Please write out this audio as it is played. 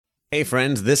Hey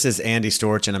friends, this is Andy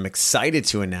Storch, and I'm excited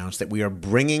to announce that we are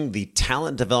bringing the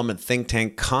Talent Development Think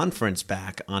Tank Conference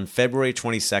back on February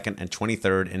 22nd and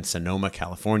 23rd in Sonoma,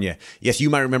 California. Yes, you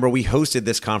might remember we hosted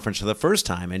this conference for the first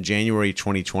time in January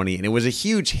 2020, and it was a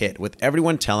huge hit with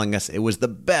everyone telling us it was the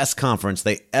best conference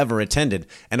they ever attended.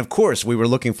 And of course, we were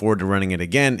looking forward to running it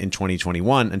again in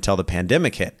 2021 until the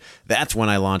pandemic hit. That's when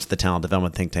I launched the Talent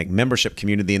Development Think Tank membership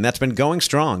community, and that's been going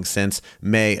strong since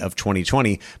May of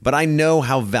 2020. But I know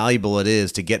how valuable it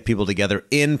is to get people together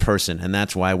in person, and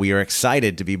that's why we are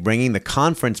excited to be bringing the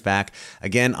conference back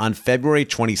again on February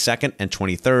 22nd and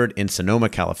 23rd in Sonoma,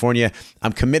 California.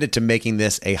 I'm committed to making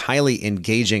this a highly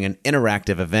engaging and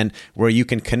interactive event where you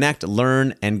can connect,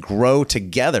 learn, and grow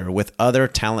together with other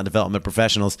talent development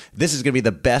professionals. This is going to be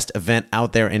the best event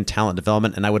out there in talent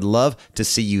development, and I would love to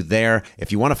see you there.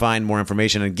 If you want to find more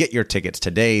information and get your tickets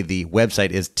today, the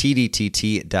website is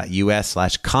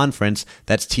tdtt.us/conference.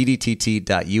 That's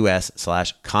tdtt.us/conference.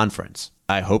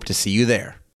 I hope to see you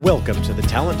there. Welcome to the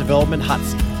Talent Development Hot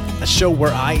Seat, a show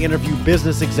where I interview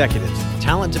business executives,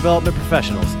 talent development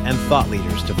professionals, and thought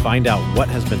leaders to find out what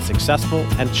has been successful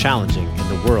and challenging in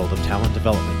the world of talent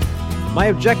development. My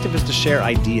objective is to share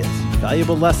ideas,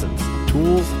 valuable lessons,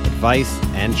 tools, advice,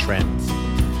 and trends.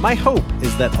 My hope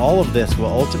is that all of this will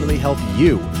ultimately help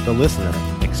you, the listener,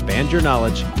 expand your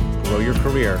knowledge, grow your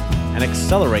career, and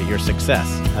accelerate your success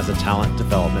as a talent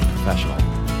development professional.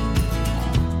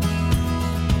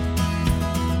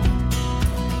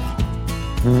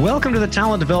 Welcome to the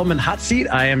Talent Development Hot Seat.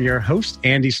 I am your host,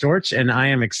 Andy Storch, and I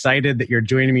am excited that you're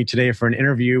joining me today for an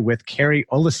interview with Carrie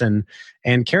Oleson.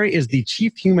 And Carrie is the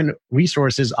Chief Human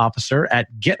Resources Officer at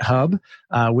GitHub,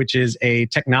 which is a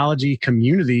technology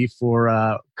community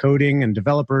for coding and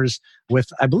developers with,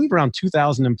 I believe, around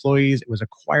 2,000 employees. It was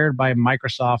acquired by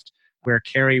Microsoft, where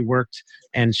Carrie worked,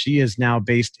 and she is now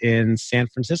based in San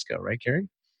Francisco, right, Carrie?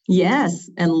 Yes,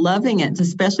 and loving it,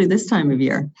 especially this time of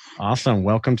year. Awesome.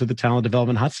 Welcome to the Talent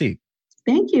Development Hot Seat.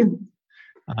 Thank you.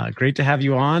 Great to have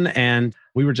you on. And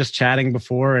we were just chatting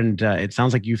before, and it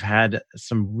sounds like you've had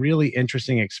some really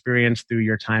interesting experience through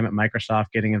your time at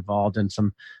Microsoft, getting involved in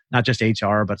some, not just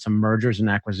HR, but some mergers and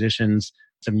acquisitions,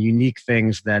 some unique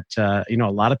things that, a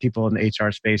lot of people in the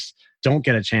HR space don't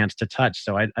get a chance to touch.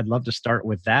 So I'd love to start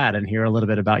with that and hear a little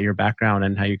bit about your background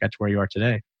and how you got to where you are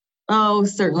today. Oh,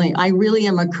 certainly. I really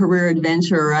am a career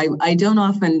adventurer. I don't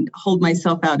often hold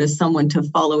myself out as someone to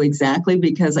follow exactly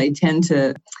because I tend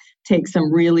to take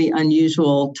some really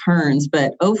unusual turns.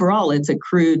 But overall, it's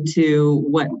accrued to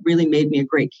what really made me a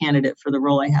great candidate for the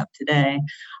role I have today.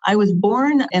 I was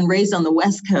born and raised on the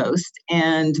West Coast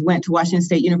and went to Washington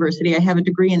State University. I have a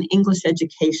degree in English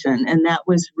education, and that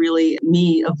was really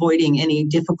me avoiding any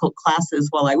difficult classes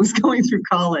while I was going through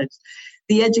college.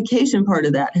 The education part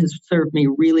of that has served me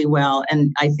really well,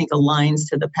 and I think aligns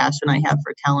to the passion I have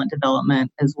for talent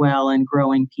development as well and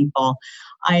growing people.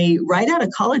 I, right out of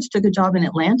college, took a job in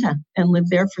Atlanta and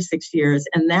lived there for 6 years,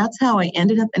 and that's how I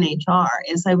ended up in HR,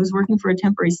 is I was working for a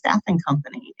temporary staffing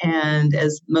company. And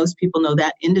as most people know,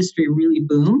 that industry really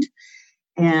boomed,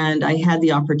 and I had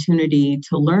the opportunity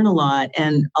to learn a lot,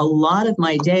 and a lot of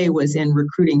my day was in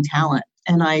recruiting talent.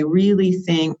 And I really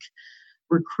think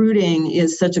recruiting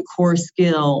is such a core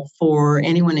skill for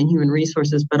anyone in human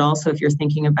resources, but also if you're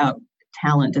thinking about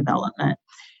talent development.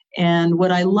 And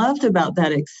what I loved about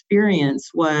that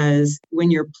experience was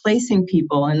when you're placing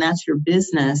people and that's your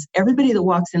business, everybody that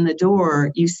walks in the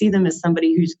door, you see them as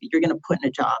somebody who's you're going to put in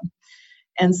a job.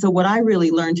 And so what I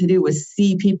really learned to do was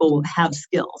see people have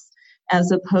skills,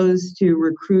 as opposed to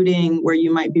recruiting where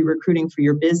you might be recruiting for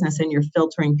your business and you're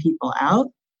filtering people out.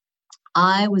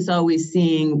 I was always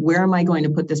seeing, where am I going to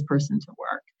put this person to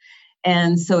work?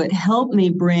 And so it helped me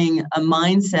bring a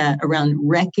mindset around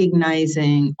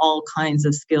recognizing all kinds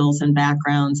of skills and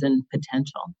backgrounds and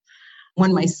potential.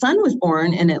 When my son was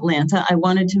born in Atlanta, I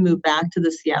wanted to move back to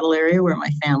the Seattle area where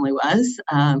my family was,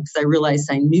 because I realized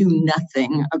I knew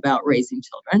nothing about raising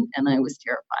children, and I was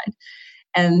terrified.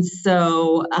 And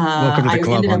so I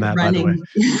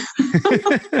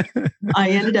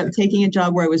ended up taking a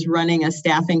job where I was running a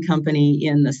staffing company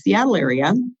in the Seattle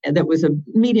area that was a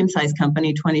medium-sized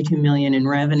company, 22 million in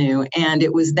revenue. And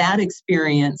it was that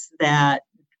experience that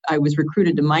I was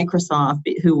recruited to Microsoft,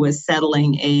 who was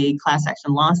settling a class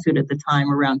action lawsuit at the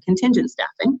time around contingent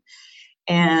staffing.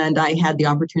 And I had the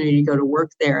opportunity to go to work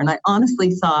there. And I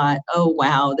honestly thought, oh,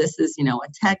 wow, this is, a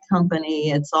tech company.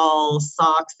 It's all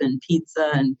socks and pizza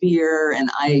and beer.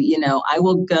 And I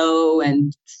will go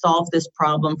and solve this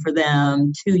problem for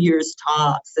them, 2 years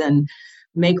tops, and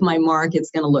make my mark. It's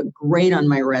going to look great on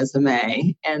my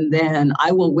resume. And then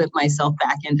I will whip myself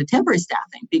back into temporary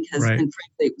staffing because, and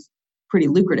frankly, it was pretty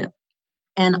lucrative.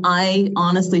 And I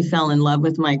honestly fell in love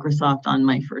with Microsoft on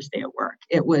my first day at work.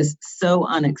 It was so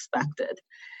unexpected.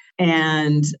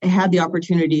 And I had the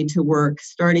opportunity to work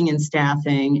starting in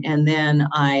staffing. And then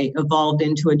I evolved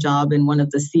into a job in one of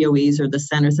the COEs, or the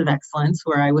Centers of Excellence,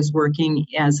 where I was working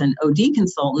as an OD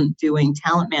consultant doing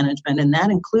talent management. And that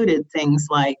included things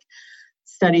like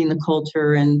studying the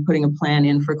culture and putting a plan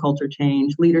in for culture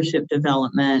change, leadership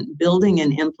development, building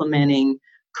and implementing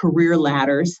career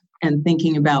ladders, and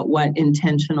thinking about what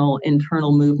intentional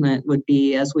internal movement would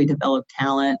be as we develop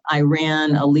talent. I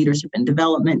ran a leadership and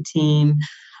development team,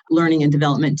 learning and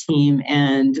development team,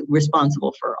 and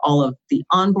responsible for all of the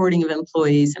onboarding of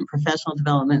employees and professional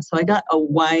development. So I got a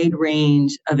wide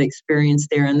range of experience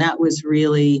there. And that was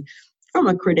really, from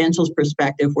a credentials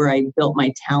perspective, where I built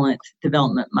my talent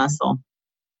development muscle.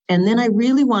 And then I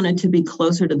really wanted to be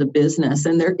closer to the business.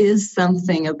 And there is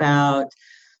something about,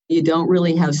 you don't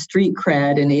really have street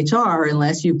cred in HR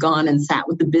unless you've gone and sat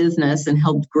with the business and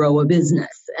helped grow a business.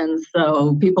 And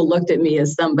so people looked at me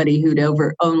as somebody who'd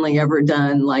only ever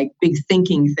done like big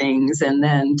thinking things and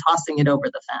then tossing it over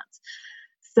the fence.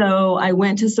 So I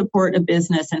went to support a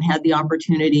business and had the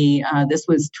opportunity. This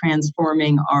was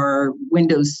transforming our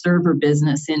Windows Server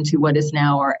business into what is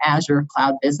now our Azure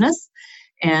cloud business,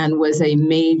 and was a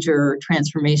major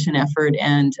transformation effort,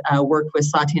 and worked with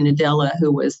Satya Nadella,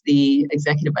 who was the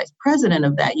executive vice president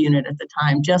of that unit at the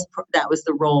time. That was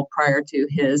the role prior to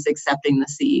his accepting the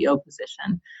CEO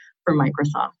position for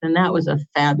Microsoft. And that was a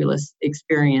fabulous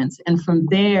experience. And from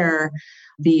there,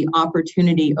 the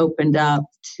opportunity opened up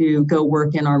to go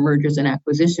work in our mergers and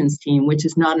acquisitions team, which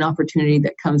is not an opportunity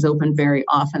that comes open very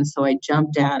often. So I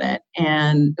jumped at it.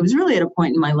 And it was really at a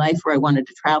point in my life where I wanted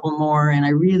to travel more, and I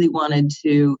really wanted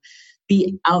to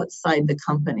be outside the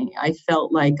company. I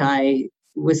felt like I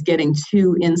was getting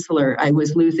too insular. I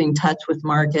was losing touch with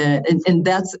market. And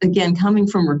that's, again, coming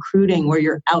from recruiting where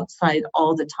you're outside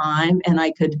all the time. And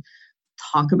I could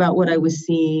talk about what I was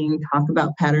seeing, talk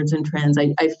about patterns and trends.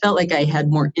 I felt like I had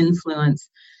more influence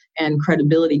and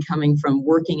credibility coming from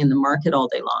working in the market all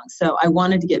day long. So I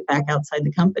wanted to get back outside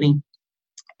the company.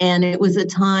 And it was a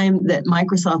time that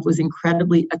Microsoft was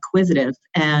incredibly acquisitive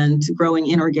and growing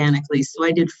inorganically. So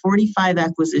I did 45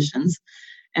 acquisitions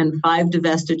and 5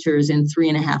 divestitures in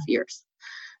 3.5 years.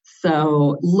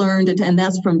 So learned it, and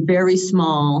that's from very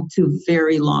small to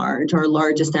very large. Our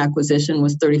largest acquisition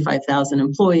was 35,000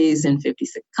 employees in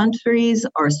 56 countries.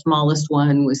 Our smallest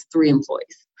one was 3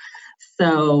 employees.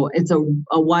 So it's a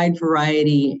wide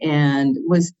variety, and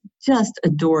was just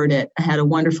adored it. I had a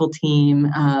wonderful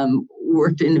team,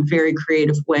 worked in very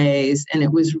creative ways, and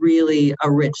it was really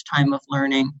a rich time of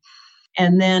learning.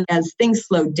 And then as things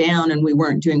slowed down and we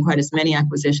weren't doing quite as many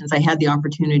acquisitions, I had the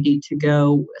opportunity to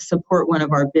go support one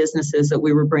of our businesses that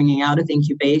we were bringing out of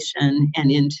incubation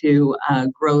and into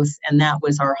growth. And that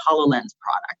was our HoloLens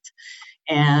product.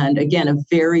 And again, a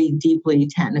very deeply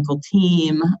technical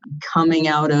team coming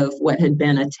out of what had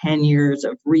been 10 years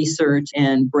of research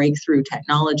and breakthrough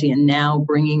technology, and now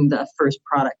bringing the first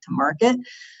product to market.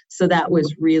 So that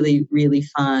was really, really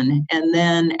fun. And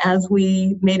then as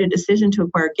we made a decision to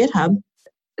acquire GitHub,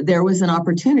 there was an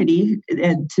opportunity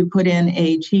to put in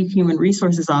a chief human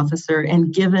resources officer.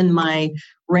 And given my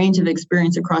range of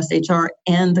experience across HR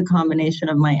and the combination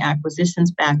of my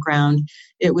acquisitions background,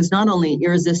 it was not only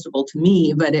irresistible to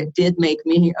me, but it did make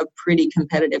me a pretty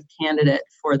competitive candidate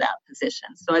for that position.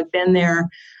 So I've been there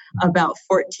about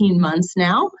 14 months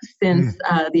now since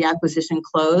the acquisition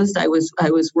closed. I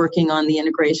was working on the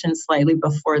integration slightly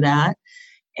before that.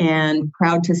 And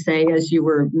proud to say, as you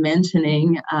were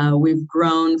mentioning, we've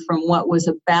grown from what was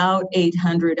about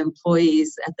 800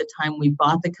 employees at the time we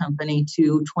bought the company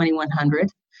to 2,100.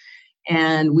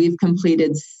 And we've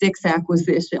completed 6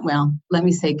 acquisitions. Well, let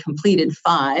me say completed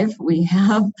 5. We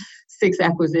have 6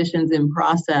 acquisitions in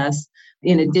process,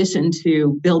 in addition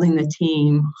to building the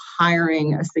team,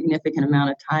 hiring a significant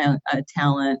amount of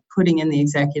talent, putting in the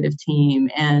executive team,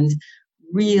 and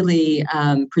really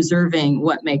preserving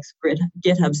what makes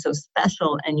GitHub so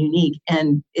special and unique.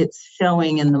 And it's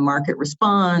showing in the market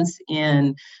response,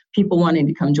 in people wanting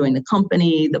to come join the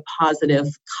company, the positive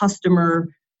customer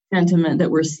sentiment that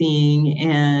we're seeing,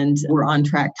 and we're on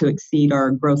track to exceed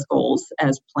our growth goals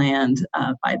as planned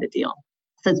by the deal.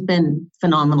 So it's been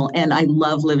phenomenal. And I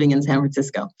love living in San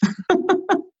Francisco.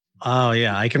 Oh,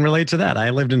 yeah, I can relate to that.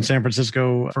 I lived in San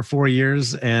Francisco for 4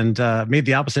 years and made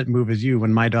the opposite move as you.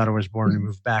 When my daughter was born, we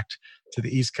moved back to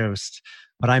the East Coast.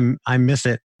 But I miss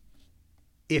it.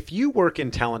 If you work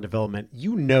in talent development,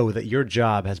 you know that your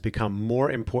job has become more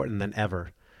important than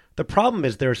ever. The problem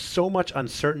is there's so much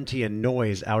uncertainty and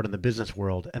noise out in the business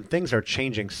world, and things are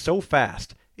changing so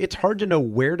fast. it's hard to know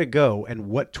where to go and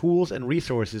what tools and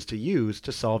resources to use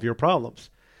to solve your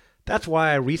problems. That's why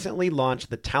I recently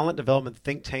launched the Talent Development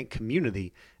Think Tank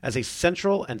community as a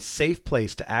central and safe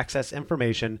place to access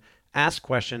information, ask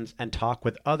questions, and talk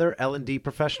with other L&D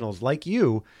professionals like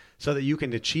you so that you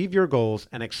can achieve your goals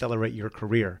and accelerate your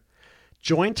career.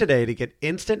 Join today to get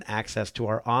instant access to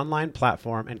our online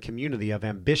platform and community of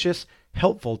ambitious,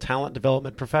 helpful talent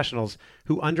development professionals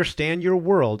who understand your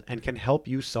world and can help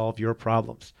you solve your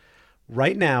problems.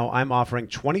 Right now, I'm offering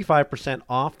 25%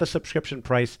 off the subscription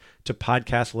price to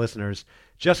podcast listeners.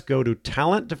 Just go to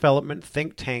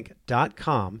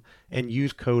talentdevelopmentthinktank.com and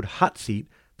use code HOTSEAT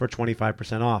for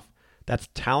 25% off. That's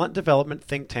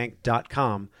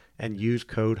talentdevelopmentthinktank.com and use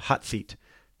code HOTSEAT.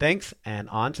 Thanks, and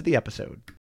on to the episode.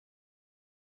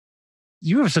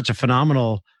 You have such a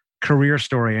phenomenal career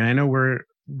story. And I know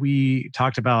we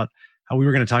talked about how we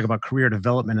were going to talk about career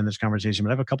development in this conversation, but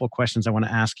I have a couple of questions I want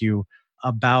to ask you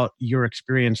about your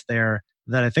experience there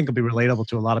that I think will be relatable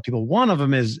to a lot of people. One of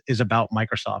them is about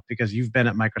Microsoft, because you've been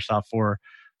at Microsoft for,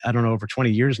 I don't know, over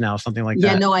 20 years now, something like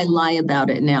that. Yeah, no, I lie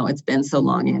about it now. It's been so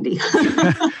long, Andy.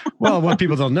 Well, what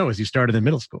people don't know is you started in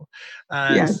middle school.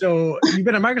 Yes. So you've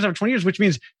been at Microsoft for 20 years, which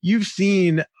means you've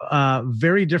seen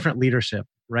very different leadership,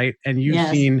 right? And you've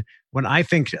seen, when I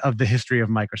think of the history of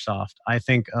Microsoft, I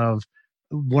think of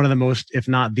one of the most, if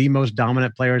not the most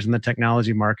dominant players in the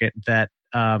technology market that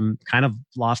kind of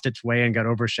lost its way and got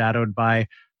overshadowed by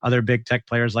other big tech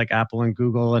players like Apple and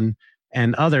Google and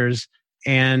others.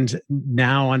 And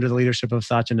now under the leadership of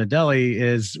Satya Nadella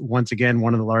is once again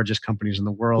one of the largest companies in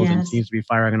the world and seems to be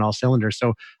firing on all cylinders.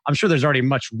 So I'm sure there's already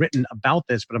much written about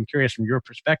this, but I'm curious from your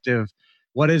perspective,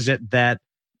 what is it that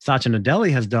Satya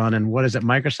Nadella has done and what is it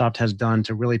Microsoft has done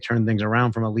to really turn things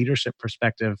around from a leadership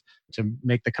perspective to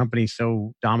make the company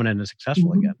so dominant and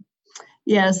successful again?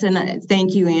 Yes, and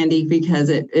thank you, Andy, because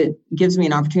it gives me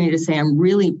an opportunity to say I'm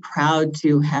really proud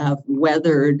to have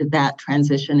weathered that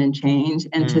transition and change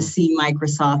and to see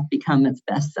Microsoft become its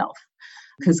best self.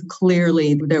 Because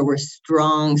clearly there were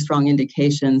strong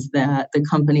indications that the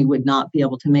company would not be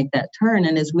able to make that turn.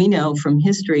 And as we know from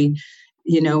history,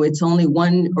 it's only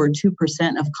 1 or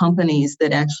 2% of companies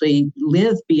that actually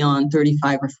live beyond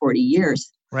 35 or 40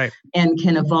 years. Right. And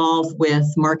can evolve with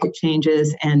market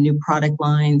changes and new product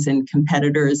lines and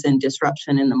competitors and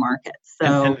disruption in the market.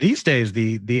 So and these days,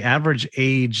 the average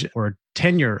age or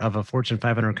tenure of a Fortune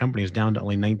 500 company is down to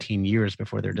only 19 years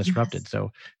before they're disrupted.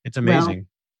 So it's amazing.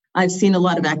 Well, I've seen a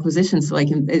lot of acquisitions, so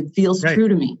it feels true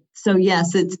to me. So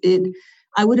yes,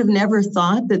 I would have never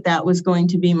thought that was going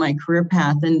to be my career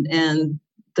path. And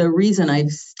the reason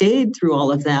I've stayed through all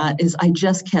of that is I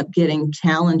just kept getting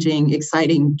challenging,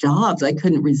 exciting jobs. I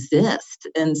couldn't resist.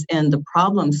 And the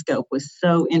problem scope was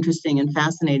so interesting and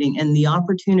fascinating. And the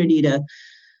opportunity to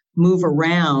move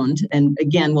around, and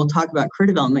again, we'll talk about career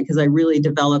development because I really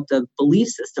developed a belief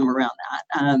system around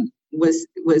that, was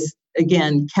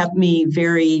again, kept me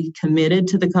very committed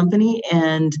to the company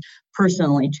and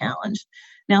personally challenged.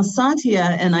 Now,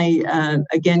 Satya, and I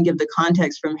again give the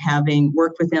context from having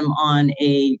worked with him on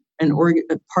a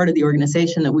part of the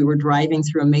organization that we were driving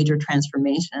through a major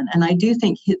transformation. And I do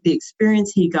think the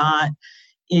experience he got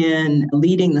in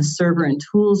leading the server and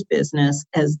tools business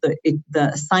as the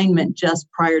assignment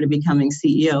just prior to becoming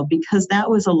CEO, because that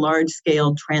was a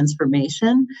large-scale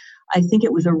transformation. I think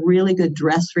it was a really good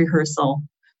dress rehearsal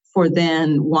for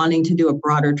then wanting to do a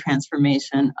broader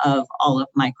transformation of all of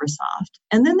Microsoft.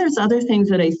 And then there's other things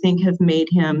that I think have made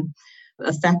him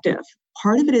effective.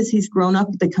 Part of it is he's grown up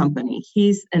with the company.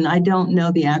 And I don't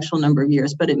know the actual number of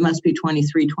years, but it must be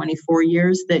 23, 24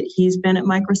 years that he's been at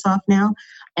Microsoft now.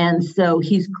 And so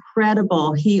he's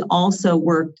credible. He also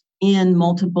worked in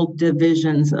multiple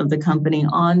divisions of the company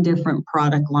on different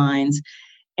product lines,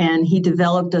 and he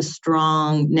developed a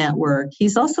strong network.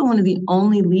 He's also one of the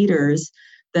only leaders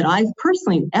that I've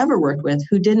personally ever worked with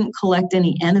who didn't collect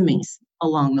any enemies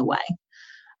along the way.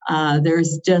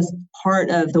 There's just part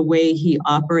of the way he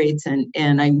operates,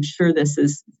 and I'm sure this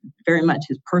is very much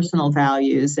his personal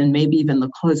values and maybe even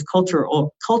his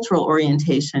cultural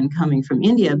orientation coming from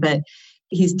India, but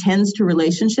he tends to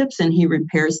relationships and he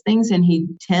repairs things, and he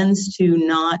tends to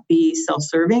not be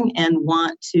self-serving and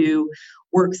want to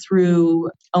work through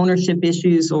ownership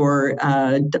issues or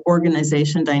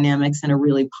organization dynamics in a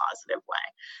really positive way.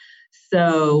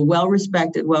 So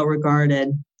well-respected,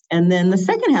 well-regarded. And then the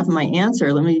second half of my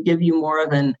answer, let me give you more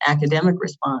of an academic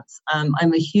response.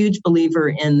 I'm a huge believer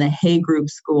in the Hay Group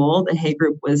School. The Hay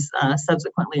Group was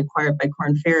subsequently acquired by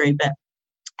Korn Ferry, but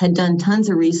had done tons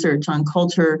of research on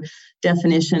culture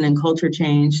definition and culture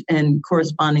change and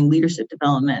corresponding leadership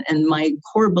development. And my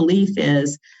core belief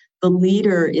is the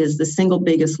leader is the single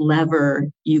biggest lever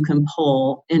you can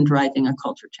pull in driving a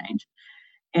culture change.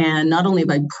 And not only have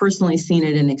I personally seen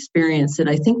it and experienced it,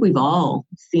 I think we've all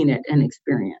seen it and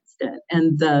experienced it.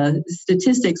 And the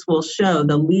statistics will show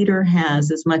the leader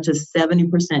has as much as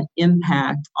 70%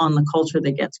 impact on the culture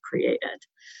that gets created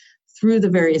through the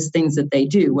various things that they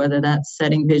do, whether that's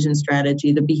setting vision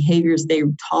strategy, the behaviors they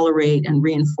tolerate and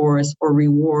reinforce or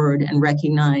reward and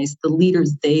recognize, the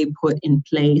leaders they put in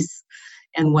place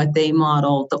and what they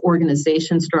model, the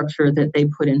organization structure that they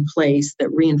put in place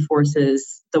that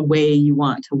reinforces the way you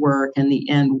want to work and the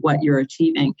end, what you're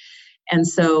achieving. And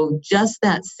so just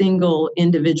that single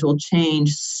individual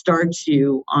change starts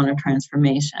you on a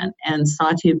transformation. And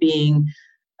Satya being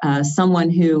someone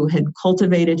who had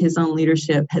cultivated his own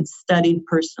leadership, had studied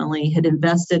personally, had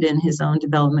invested in his own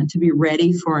development to be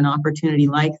ready for an opportunity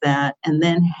like that, and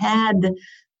then had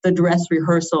the dress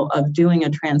rehearsal of doing a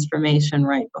transformation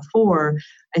right before,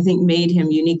 I think made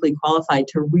him uniquely qualified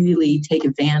to really take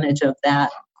advantage of that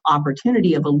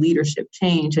opportunity of a leadership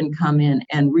change and come in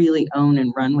and really own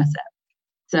and run with it.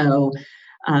 So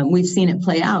we've seen it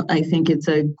play out. I think it's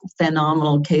a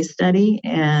phenomenal case study,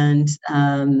 and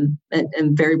I'm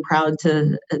very proud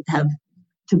to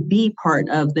be part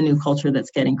of the new culture that's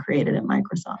getting created at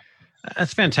Microsoft.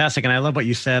 That's fantastic. And I love what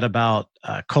you said about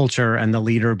culture and the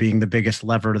leader being the biggest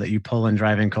lever that you pull in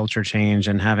driving culture change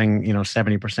and having,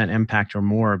 70% impact or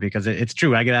more, because it's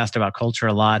true. I get asked about culture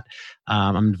a lot.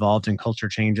 I'm involved in culture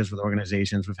changes with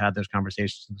organizations. We've had those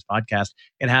conversations in this podcast.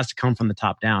 It has to come from the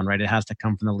top down, right? It has to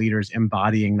come from the leaders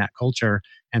embodying that culture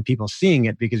and people seeing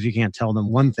it, because you can't tell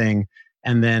them one thing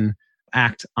and then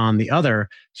act on the other.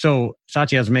 So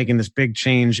Satya is making this big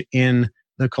change in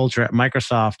the culture at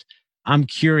Microsoft. I'm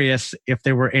curious if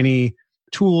there were any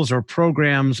tools or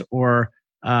programs or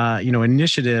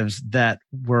initiatives that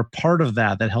were part of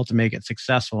that helped to make it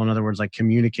successful. In other words, like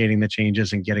communicating the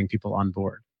changes and getting people on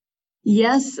board.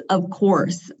 Yes, of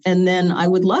course. And then I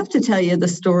would love to tell you the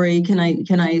story. Can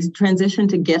I transition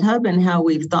to GitHub and how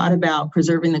we've thought about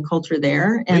preserving the culture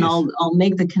there? Please. And I'll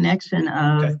make the connection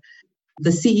of okay. The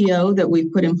CEO that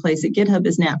we've put in place at GitHub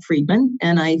is Nat Friedman,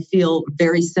 and I feel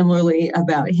very similarly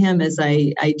about him as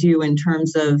I do in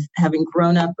terms of having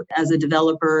grown up as a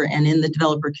developer and in the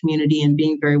developer community and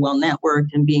being very well networked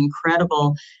and being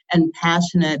credible and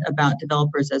passionate about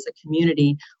developers as a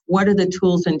community. What are the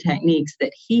tools and techniques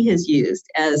that he has used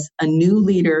as a new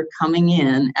leader coming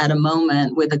in at a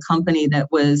moment with a company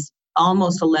that was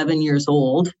almost 11 years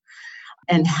old?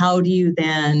 And how do you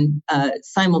then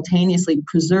simultaneously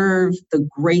preserve the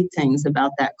great things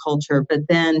about that culture, but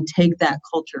then take that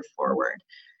culture forward?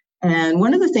 And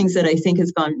one of the things that I think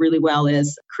has gone really well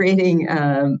is creating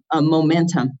a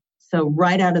momentum. So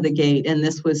right out of the gate, and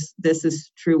this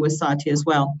is true with Satya as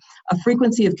well, a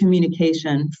frequency of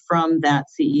communication from that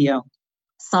CEO.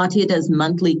 Satya does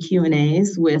monthly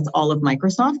Q&As with all of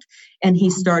Microsoft, and he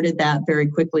started that very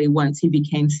quickly once he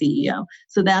became CEO.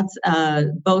 So that's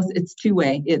both, it's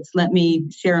two-way. It's let me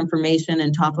share information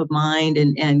and top of mind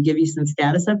and give you some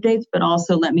status updates, but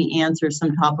also let me answer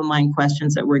some top of mind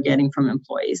questions that we're getting from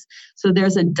employees. So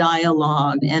there's a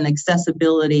dialogue and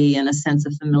accessibility and a sense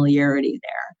of familiarity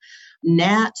there.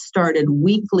 Nat started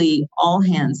weekly all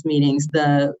hands meetings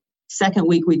the second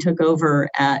week we took over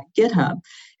at GitHub.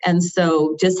 And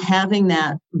so just having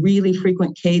that really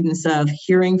frequent cadence of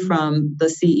hearing from the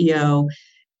CEO,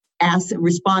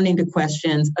 responding to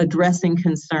questions, addressing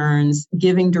concerns,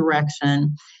 giving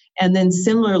direction. And then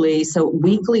similarly, so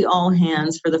weekly all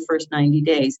hands for the first 90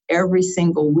 days, every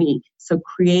single week. So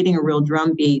creating a real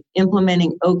drumbeat,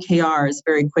 implementing OKRs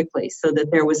very quickly so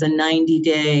that there was a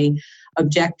 90-day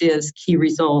objectives, key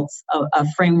results, a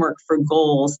framework for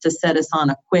goals to set us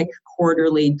on a quick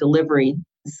quarterly delivery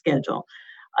schedule.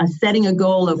 Setting a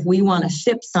goal of we want to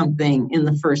ship something in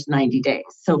the first 90 days.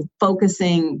 So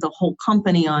focusing the whole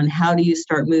company on how do you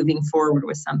start moving forward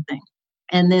with something.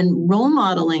 And then role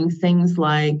modeling things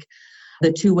like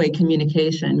the two-way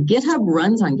communication. GitHub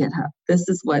runs on GitHub. This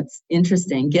is what's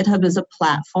interesting. GitHub is a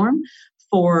platform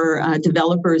for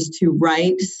developers to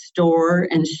write, store,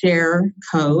 and share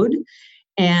code.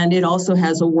 And it also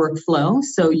has a workflow,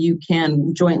 so you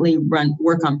can jointly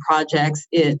work on projects.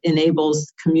 It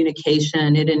enables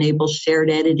communication. It enables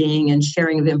shared editing and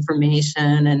sharing of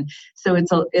information. And so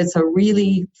it's a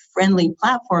really friendly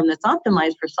platform that's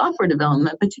optimized for software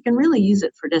development, but you can really use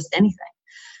it for just anything.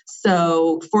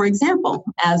 So, for example,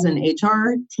 as an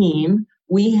HR team,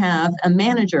 we have a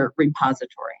manager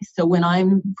repository. So when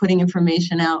I'm putting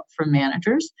information out for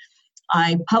managers,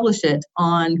 I publish it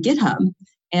on GitHub.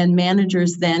 And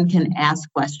managers then can ask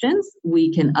questions,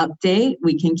 we can update,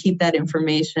 we can keep that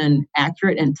information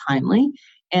accurate and timely.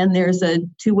 And there's a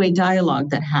two-way dialogue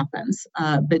that happens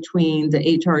between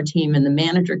the HR team and the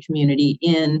manager community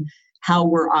in how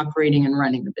we're operating and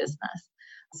running the business.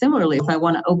 Similarly, if I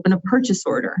want to open a purchase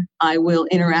order, I will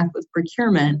interact with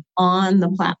procurement on the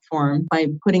platform by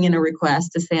putting in a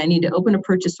request to say, I need to open a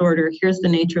purchase order. Here's the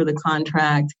nature of the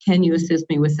contract. Can you assist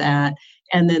me with that?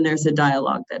 And then there's a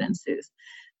dialogue that ensues.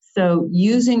 So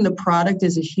using the product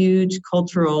is a huge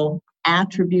cultural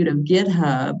attribute of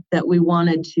GitHub that we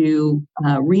wanted to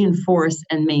reinforce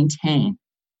and maintain.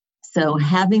 So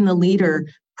having the leader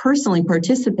personally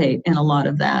participate in a lot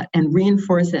of that and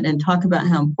reinforce it and talk about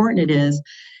how important it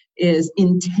is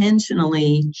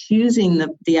intentionally choosing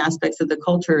the aspects of the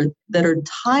culture that are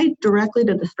tied directly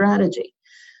to the strategy.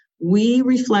 We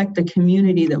reflect the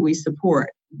community that we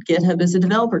support. GitHub is a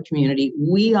developer community.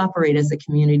 We operate as a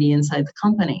community inside the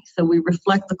company. So we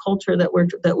reflect the culture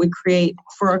that we create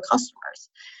for our customers.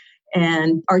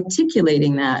 And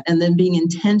articulating that and then being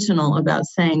intentional about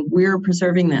saying, we're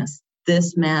preserving this.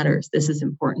 This matters. This is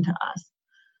important to us.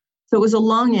 So it was a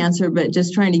long answer, but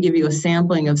just trying to give you a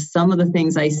sampling of some of the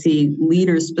things I see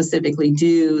leaders specifically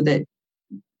do that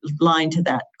line to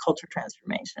that culture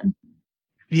transformation.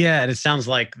 Yeah, and it sounds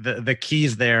like the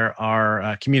keys there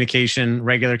are communication,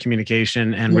 regular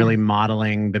communication, and really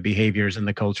modeling the behaviors and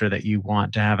the culture that you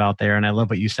want to have out there. And I love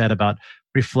what you said about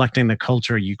reflecting the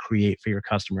culture you create for your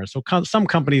customers. So some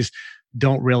companies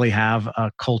don't really have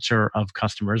a culture of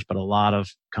customers, but a lot of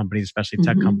companies, especially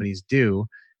tech companies, do.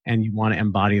 And you want to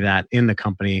embody that in the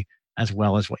company as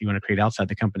well as what you want to create outside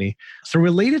the company. So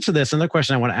related to this, another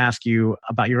question I want to ask you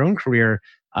about your own career.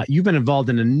 You've been involved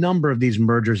in a number of these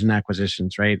mergers and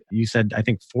acquisitions, right? You said, I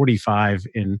think 45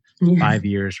 in 5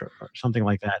 years or something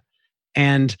like that.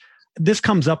 And this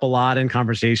comes up a lot in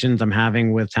conversations I'm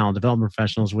having with talent development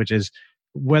professionals, which is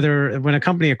when a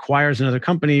company acquires another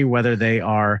company, whether they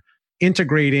are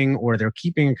integrating or they're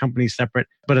keeping a company separate,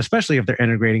 but especially if they're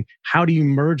integrating, how do you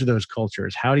merge those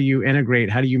cultures? How do you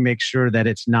integrate? How do you make sure that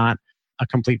it's not a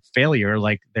complete failure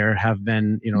like there have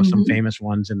been, some famous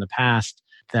ones in the past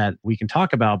that we can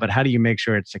talk about, but how do you make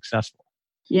sure it's successful?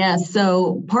 Yeah,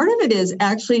 so part of it is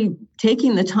actually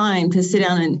taking the time to sit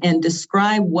down and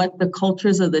describe what the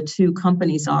cultures of the two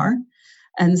companies are.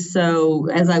 And so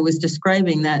as I was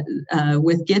describing that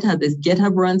with GitHub, is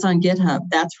GitHub runs on GitHub.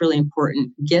 That's really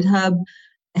important. GitHub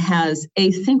has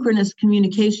asynchronous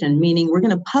communication, meaning we're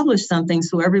going to publish something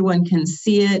so everyone can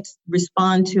see it,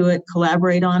 respond to it,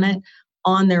 collaborate on it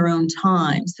on their own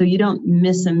time. So you don't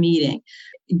miss a meeting.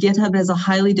 GitHub has a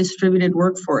highly distributed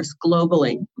workforce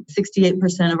globally.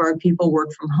 68% of our people work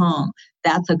from home.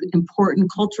 That's an important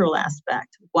cultural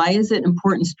aspect. Why is it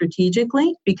important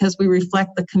strategically? Because we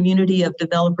reflect the community of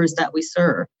developers that we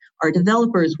serve. Our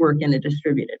developers work in a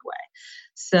distributed way.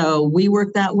 So we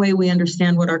work that way. We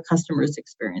understand what our customers'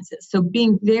 experience is. So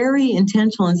being very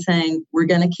intentional in saying, we're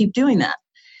going to keep doing that.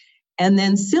 And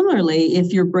then similarly,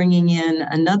 if you're bringing in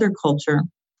another culture,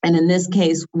 and in this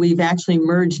case, we've actually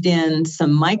merged in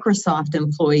some Microsoft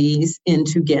employees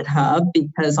into GitHub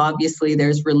because obviously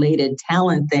there's related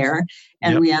talent there.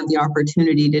 And we have the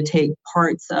opportunity to take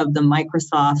parts of the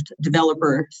Microsoft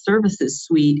Developer Services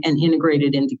suite and integrate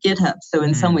it into GitHub. So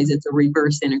in some ways, it's a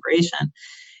reverse integration.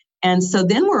 And so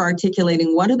then we're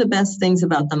articulating what are the best things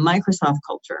about the Microsoft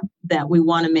culture that we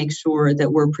want to make sure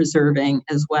that we're preserving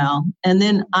as well. And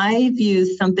then I've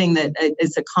used something that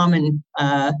is a common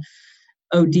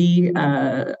OD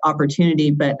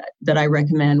opportunity, but that I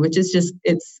recommend, which is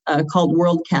it's called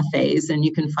World Cafes, and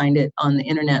you can find it on the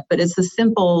internet. But it's a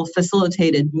simple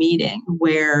facilitated meeting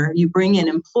where you bring in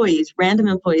employees, random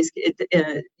employees.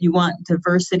 You want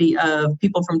diversity of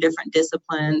people from different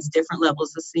disciplines, different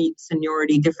levels of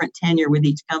seniority, different tenure with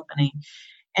each company.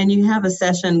 And you have a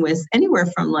session with anywhere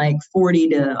from like 40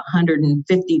 to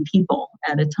 150 people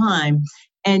at a time.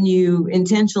 And you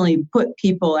intentionally put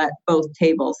people at both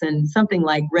tables and something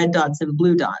like red dots and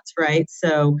blue dots, right?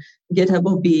 So GitHub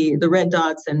will be the red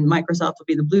dots and Microsoft will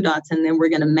be the blue dots. And then we're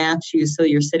going to match you so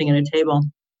you're sitting at a table.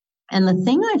 And the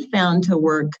thing I found to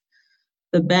work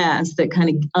the best that kind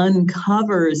of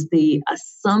uncovers the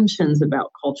assumptions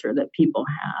about culture that people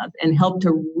have and help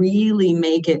to really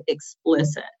make it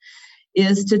explicit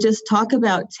is to just talk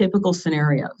about typical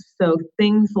scenarios. So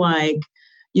things like,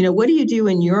 what do you do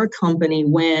in your company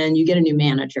when you get a new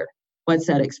manager? What's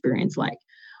that experience like?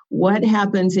 What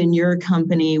happens in your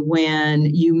company when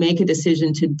you make a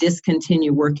decision to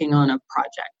discontinue working on a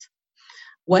project?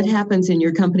 What happens in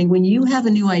your company when you have a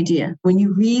new idea, when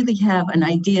you really have an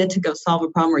idea to go solve a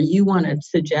problem or you want to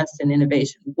suggest an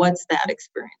innovation? What's that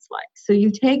experience like? So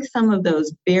you take some of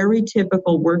those very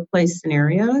typical workplace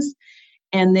scenarios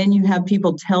And then you have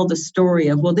people tell the story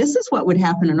of, well, this is what would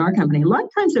happen in our company. A lot of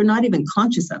times they're not even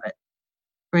conscious of it,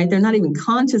 right? They're not even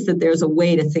conscious that there's a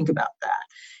way to think about that.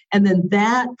 And then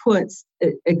that puts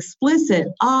explicit,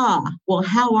 well,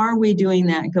 how are we doing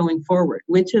that going forward?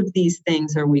 Which of these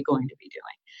things are we going to be doing?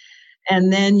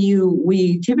 And then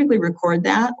we typically record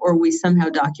that, or we somehow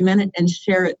document it and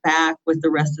share it back with the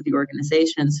rest of the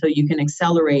organization, so you can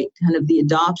accelerate kind of the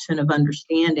adoption of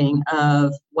understanding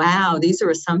of, wow, these are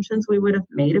assumptions we would have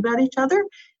made about each other,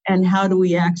 and how do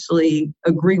we actually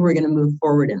agree we're going to move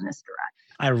forward in this direction?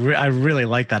 I really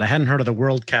like that. I hadn't heard of the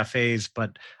World Cafes,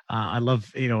 but I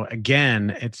love,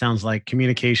 again, it sounds like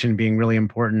communication being really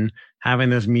important, having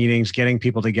those meetings, getting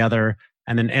people together,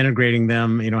 and then integrating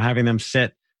them, having them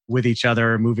sit with each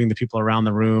other, moving the people around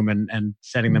the room and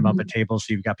setting them up at tables.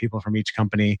 So you've got people from each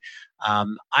company.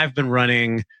 I've been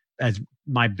running as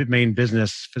my main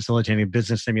business, facilitating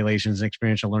business simulations and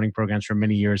experiential learning programs for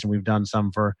many years. And we've done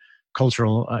some for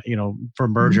cultural, for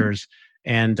mergers.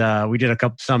 And we did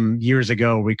some years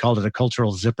ago, we called it a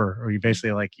cultural zipper, where you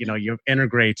basically you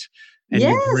integrate and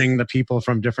you bring the people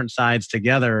from different sides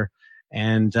together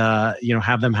and,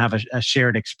 have them have a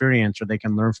shared experience where they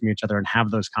can learn from each other and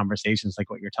have those conversations like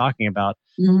what you're talking about,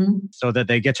 so that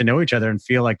they get to know each other and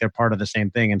feel like they're part of the same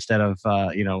thing instead of,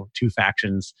 two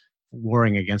factions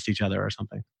warring against each other or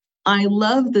something. I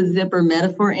love the zipper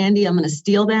metaphor, Andy. I'm going to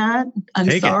steal that.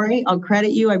 I'm sorry. I'll credit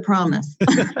you. I promise.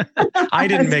 I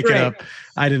didn't make it up.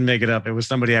 I didn't make it up. It was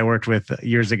somebody I worked with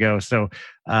years ago. So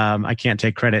I can't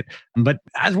take credit. But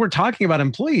as we're talking about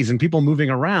employees and people moving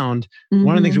around,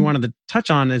 one of the things we wanted to touch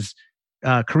on is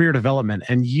career development.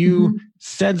 And you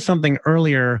said something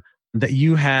earlier that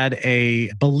you had a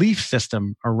belief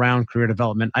system around career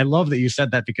development. I love that you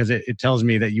said that, because it tells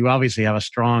me that you obviously have a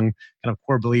strong kind of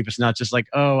core belief. It's not just like,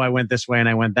 oh, I went this way and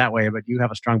I went that way, but you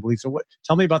have a strong belief. So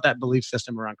tell me about that belief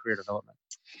system around career development.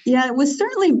 Yeah, it was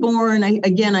certainly born.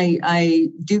 I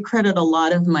do credit a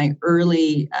lot of my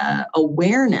early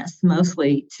awareness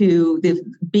mostly to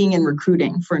being in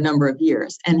recruiting for a number of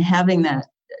years and having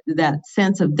that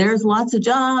sense of there's lots of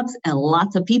jobs and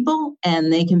lots of people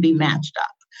and they can be matched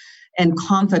up. And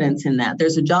confidence in that.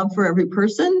 There's a job for every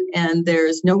person, and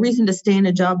there's no reason to stay in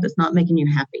a job that's not making you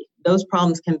happy. Those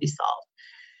problems can be solved.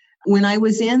 When I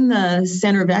was in the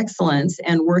Center of Excellence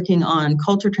and working on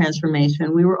culture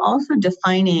transformation, we were also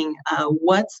defining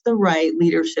what's the right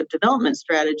leadership development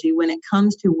strategy when it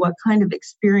comes to what kind of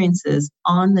experiences,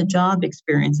 on-the-job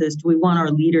experiences, do we want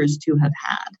our leaders to have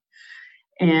had.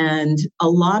 And a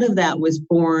lot of that was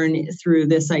born through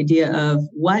this idea of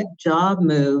what job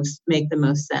moves make the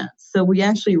most sense. So we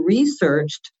actually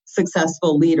researched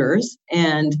successful leaders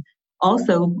and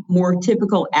also more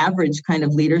typical average kind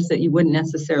of leaders that you wouldn't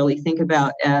necessarily think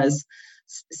about as.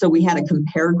 So we had a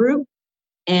compare group,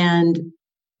 and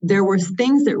there were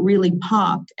things that really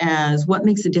popped as what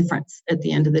makes a difference at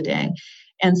the end of the day.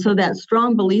 And so that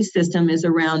strong belief system is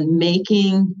around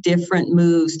making different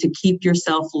moves to keep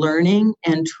yourself learning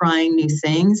and trying new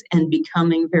things and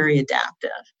becoming very adaptive.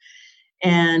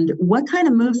 And what kind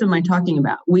of moves am I talking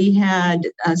about? We had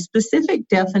specific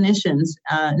definitions.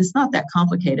 It's not that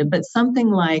complicated, but something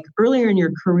like earlier in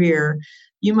your career,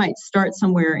 you might start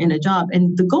somewhere in a job,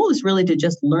 and the goal is really to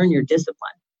just learn your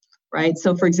discipline. Right?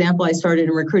 So for example, I started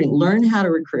in recruiting, learn how to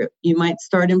recruit. You might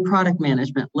start in product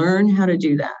management, learn how to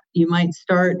do that. You might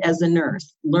start as a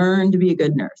nurse, learn to be a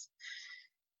good nurse.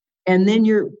 And then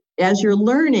as you're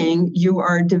learning, you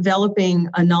are developing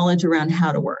a knowledge around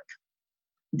how to work.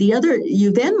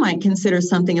 You then might consider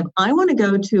something of, I want to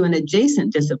go to an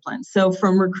adjacent discipline. So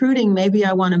from recruiting, maybe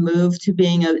I want to move to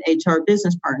being an HR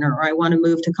business partner, or I want to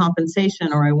move to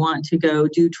compensation, or I want to go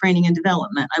do training and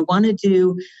development. I want to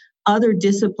do other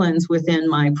disciplines within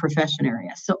my profession area.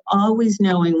 So always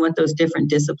knowing what those different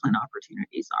discipline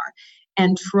opportunities are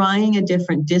and trying a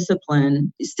different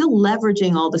discipline, still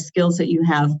leveraging all the skills that you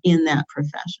have in that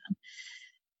profession.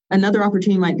 Another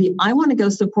opportunity might be, I want to go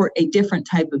support a different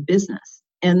type of business.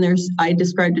 And I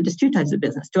described it as two types of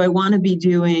business. Do I want to be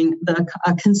doing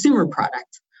a consumer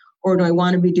product, or do I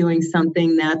want to be doing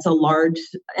something that's a large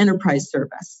enterprise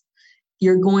service?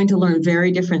 You're going to learn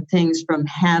very different things from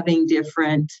having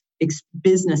different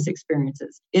business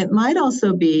experiences. It might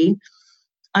also be,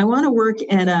 I want to work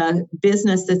at a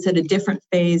business that's at a different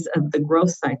phase of the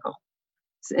growth cycle.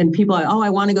 And people are,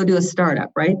 I want to go do a startup,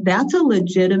 right? That's a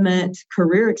legitimate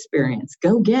career experience.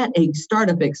 Go get a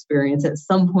startup experience at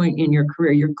some point in your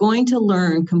career. You're going to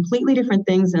learn completely different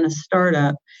things in a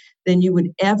startup than you would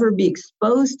ever be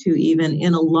exposed to even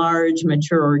in a large,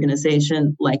 mature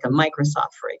organization like a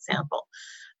Microsoft, for example.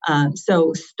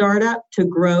 So startup to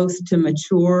growth to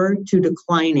mature to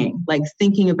declining, like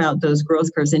thinking about those growth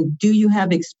curves. And do you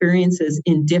have experiences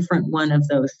in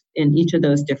in each of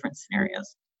those different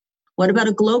scenarios? What about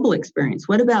a global experience?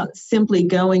 What about simply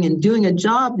going and doing a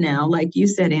job now? Like you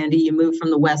said, Andy, you moved from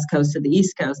the West Coast to the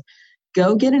East Coast.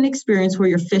 Go get an experience where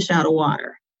you're fish out of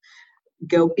water.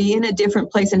 Go be in a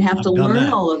different place and have to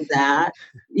learn all of that.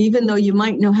 Even though you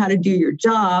might know how to do your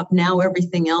job, now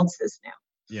everything else is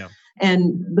new. Yeah.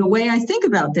 And the way I think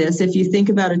about this, if you think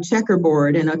about a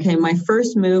checkerboard, and okay, my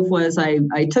first move was I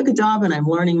took a job and I'm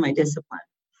learning my discipline.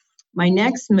 My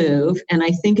next move, and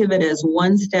I think of it as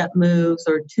one-step moves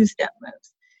or two-step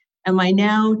moves. Am I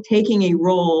now taking a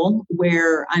role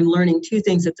where I'm learning two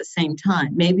things at the same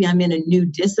time? Maybe I'm in a new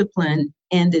discipline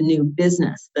and a new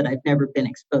business that I've never been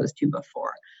exposed to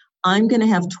before. I'm going to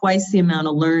have twice the amount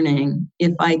of learning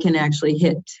if I can actually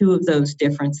hit two of those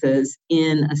differences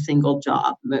in a single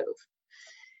job move.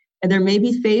 And there may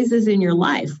be phases in your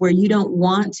life where you don't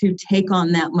want to take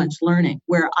on that much learning,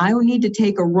 where I will need to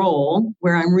take a role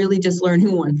where I'm really just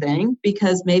learning one thing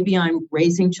because maybe I'm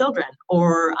raising children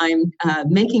or I'm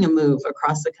making a move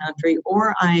across the country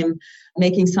or I'm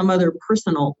making some other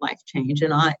personal life change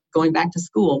and I'm going back to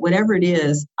school. Whatever it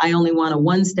is, I only want a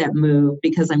one-step move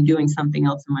because I'm doing something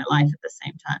else in my life at the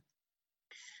same time.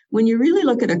 When you really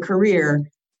look at a career,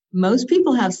 most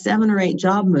people have 7 or 8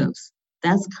 job moves.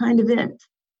 That's kind of it.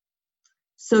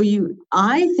 So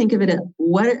I think of it as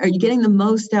what are you getting the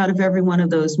most out of every one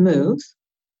of those moves?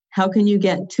 How can you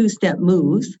get two-step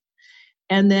moves?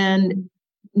 And then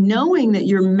knowing that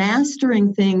you're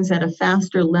mastering things at a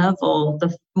faster level,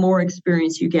 the more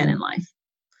experience you get in life.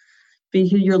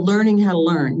 Because you're learning how to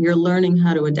learn, you're learning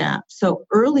how to adapt. So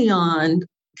early on,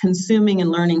 consuming and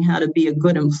learning how to be a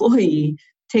good employee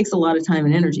takes a lot of time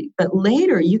and energy. But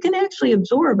later, you can actually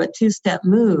absorb a two-step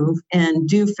move and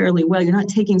do fairly well. You're not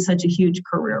taking such a huge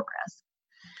career risk.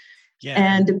 Yeah.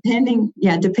 And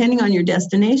depending on your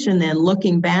destination, then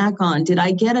looking back on, did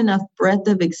I get enough breadth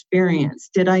of experience?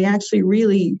 Did I actually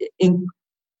really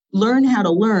learn how to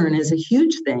learn is a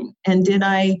huge thing. And did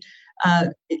I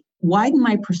widen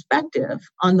my perspective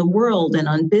on the world and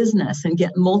on business and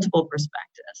get multiple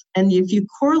perspectives? And if you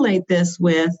correlate this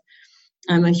with,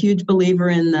 I'm a huge believer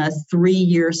in the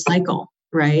 3-year cycle,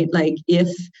 right? Like if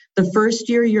the first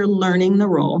year you're learning the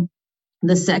role,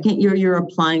 the second year you're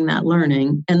applying that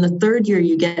learning, and the third year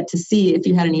you get to see if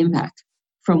you had any impact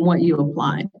from what you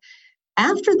applied.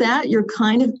 After that, you're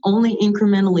kind of only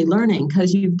incrementally learning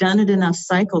because you've done it enough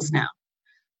cycles now.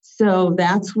 So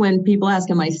that's when people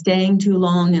ask, am I staying too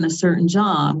long in a certain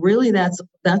job? Really, that's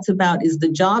about, is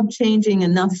the job changing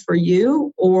enough for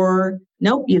you? Or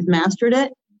nope, you've mastered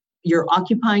it. You're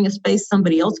occupying a space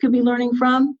somebody else could be learning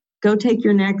from. Go take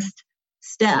your next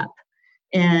step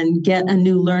and get a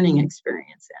new learning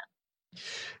experience in.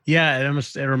 Yeah,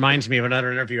 it reminds me of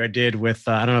another interview I did with,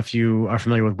 I don't know if you are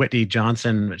familiar with Whitney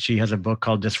Johnson, but she has a book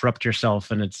called Disrupt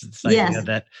Yourself. And it's the idea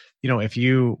that,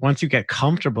 once you get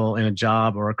comfortable in a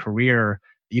job or a career,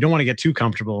 you don't want to get too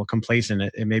comfortable, complacent.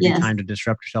 It may be time to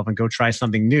disrupt yourself and go try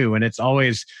something new. And it's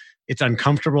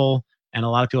uncomfortable. And a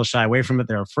lot of people shy away from it.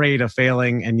 They're afraid of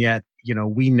failing. And yet,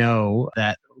 we know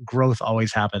that growth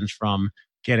always happens from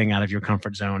getting out of your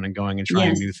comfort zone and going and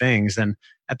trying new things. And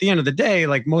at the end of the day,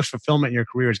 like most fulfillment in your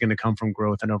career is going to come from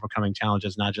growth and overcoming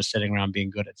challenges, not just sitting around being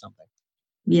good at something.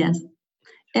 Yes.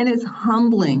 And it's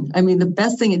humbling. I mean, the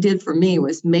best thing it did for me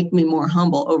was make me more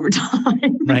humble over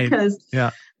time. Because,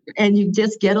 and you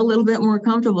just get a little bit more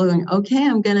comfortable going, okay,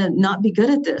 I'm going to not be good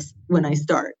at this when I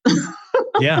start.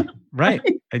 Yeah, right.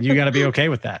 And you got to be okay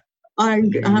with that. I'm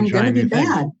going to be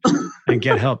bad. And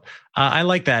get help. I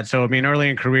like that. So, I mean, early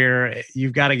in career,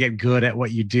 you've got to get good at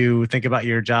what you do. Think about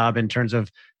your job in terms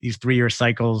of these 3-year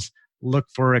cycles. Look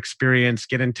for experience.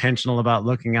 Get intentional about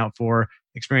looking out for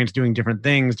experience doing different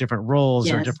things, different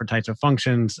roles, or different types of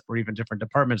functions, or even different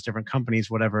departments, different companies,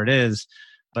 whatever it is.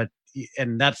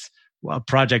 And that's a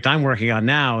project I'm working on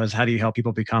now is how do you help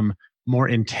people become more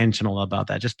intentional about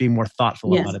that? Just be more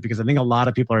thoughtful about it. Because I think a lot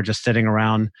of people are just sitting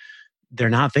around, they're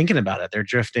not thinking about it. They're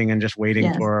drifting and just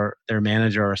waiting for their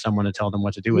manager or someone to tell them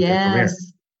what to do with their career.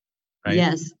 Right?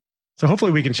 Yes. So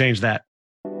hopefully we can change that.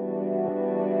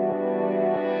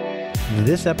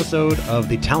 This episode of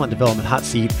the Talent Development Hot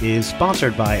Seat is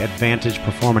sponsored by Advantage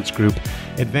Performance Group.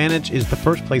 Advantage is the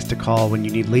first place to call when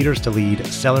you need leaders to lead,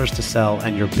 sellers to sell,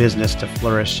 and your business to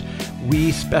flourish.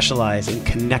 We specialize in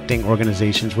connecting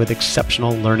organizations with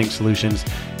exceptional learning solutions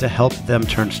to help them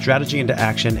turn strategy into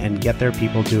action and get their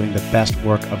people doing the best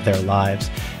work of their lives.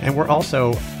 And we're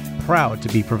also proud to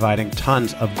be providing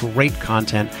tons of great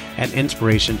content and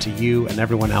inspiration to you and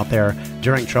everyone out there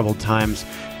during troubled times.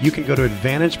 You can go to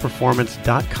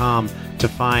advantageperformance.com to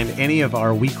find any of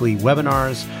our weekly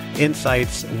webinars,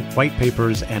 insights, white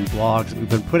papers, and blogs that we've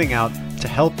been putting out to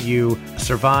help you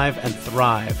survive and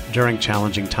thrive during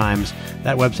challenging times.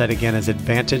 That website again is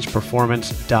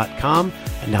advantageperformance.com.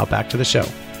 And now back to the show.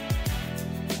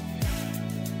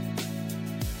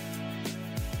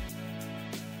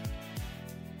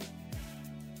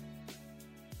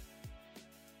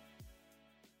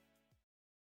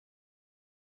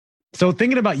 So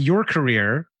thinking about your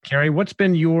career, Carrie, what's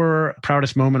been your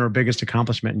proudest moment or biggest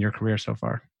accomplishment in your career so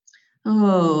far?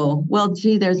 Oh, well,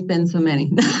 gee, there's been so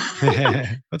many.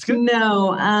 That's good.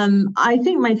 No, I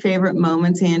think my favorite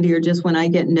moments, Andy, are just when I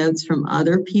get notes from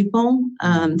other people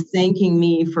thanking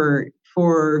me for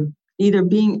either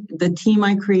being the team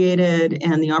I created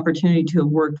and the opportunity to have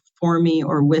worked for me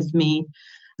or with me,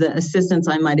 the assistance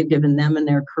I might have given them in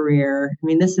their career. I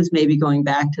mean, this is maybe going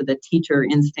back to the teacher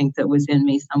instinct that was in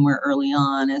me somewhere early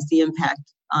on as the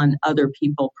impact on other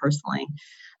people personally.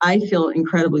 I feel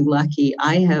incredibly lucky.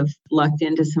 I have lucked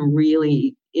into some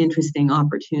really interesting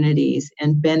opportunities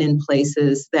and been in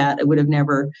places that I would have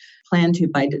never planned to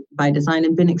by design,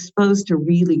 and been exposed to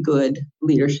really good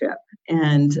leadership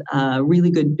and really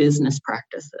good business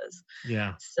practices.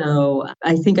 Yeah. So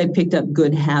I think I picked up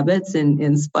good habits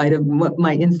in spite of what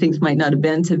my instincts might not have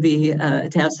been to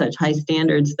have such high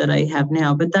standards that I have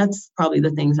now. But that's probably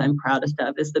the things I'm proudest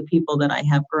of, is the people that I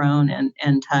have grown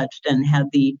and touched and had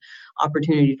the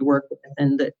opportunity to work with,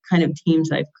 and the kind of teams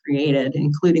I've created,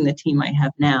 including the team I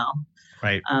have now.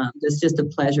 Right. It's just a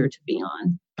pleasure to be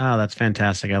on. Oh, that's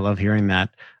fantastic. I love hearing that.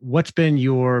 What's been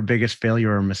your biggest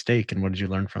failure or mistake, and what did you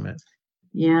learn from it?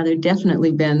 Yeah, there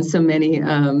definitely been so many,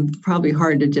 probably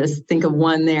hard to just think of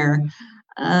one there.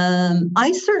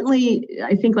 I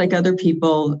think like other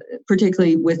people,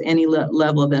 particularly with any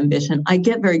level of ambition, I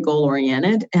get very goal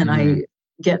oriented, and I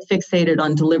get fixated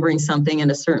on delivering something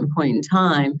at a certain point in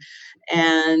time.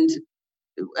 And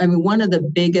I mean, one of the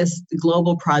biggest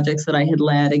global projects that I had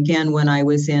led, again, when I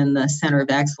was in the Center of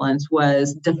Excellence,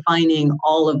 was defining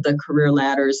all of the career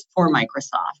ladders for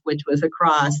Microsoft, which was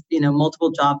across,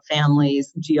 multiple job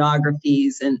families,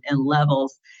 geographies, and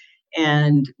levels,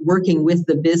 and working with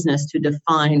the business to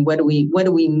define what do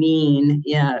we mean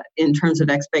in terms of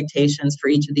expectations for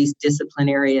each of these discipline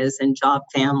areas and job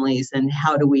families, and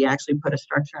how do we actually put a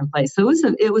structure in place. So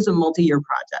it was a multi-year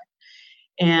project.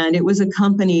 And it was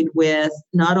accompanied with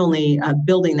not only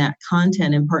building that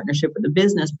content in partnership with the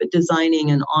business, but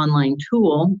designing an online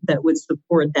tool that would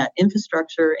support that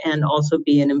infrastructure and also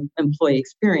be an employee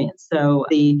experience. So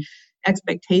the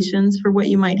expectations for what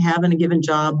you might have in a given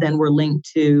job then were linked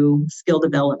to skill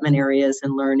development areas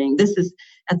and learning. This is,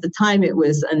 at the time, it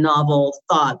was a novel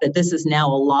thought, but this is now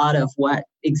a lot of what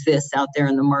exists out there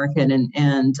in the market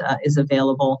and is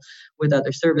available with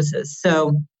other services.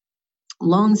 So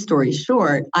long story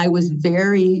short,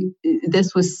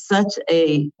 this was such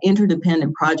a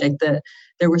interdependent project that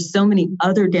there were so many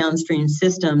other downstream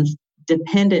systems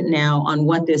dependent now on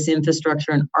what this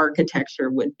infrastructure and architecture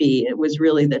would be. It was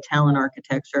really the talent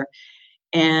architecture.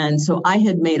 And so I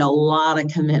had made a lot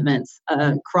of commitments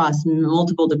across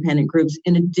multiple dependent groups,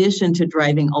 in addition to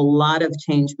driving a lot of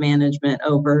change management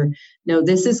over, no,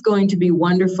 this is going to be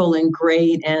wonderful and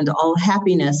great and all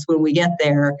happiness when we get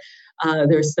there.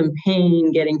 There's some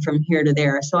pain getting from here to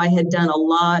there. So I had done a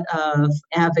lot of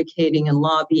advocating and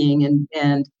lobbying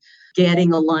and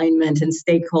getting alignment and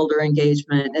stakeholder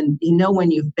engagement. And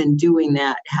when you've been doing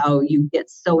that, how you get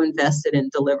so invested in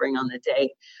delivering on the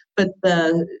day. But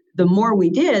the more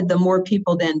we did, the more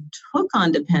people then took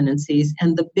on dependencies,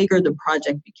 and the bigger the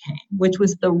project became, which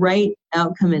was the right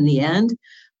outcome in the end.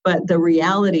 But the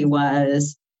reality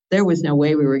was there was no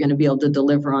way we were going to be able to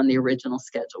deliver on the original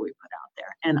schedule we put out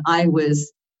there. And I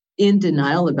was in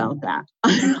denial about that.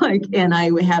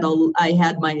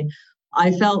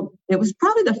 I felt it was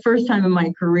probably the first time in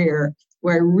my career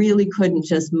where I really couldn't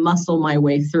just muscle my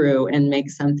way through and make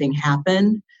something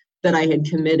happen that I had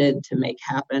committed to make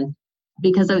happen,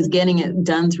 because I was getting it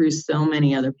done through so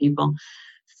many other people.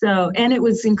 So, and it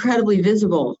was incredibly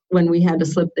visible when we had to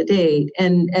slip the date.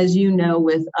 And as you know,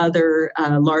 with other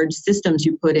large systems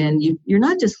you put in, you're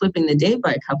not just slipping the date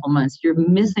by a couple months, you're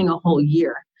missing a whole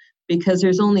year, because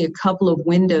there's only a couple of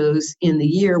windows in the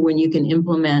year when you can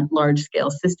implement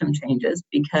large-scale system changes,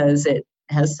 because it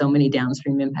has so many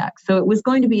downstream impacts. So it was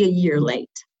going to be a year late.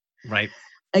 Right.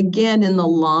 Again, in the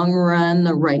long run,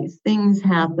 the right things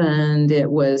happened. It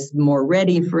was more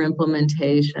ready for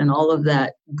implementation, all of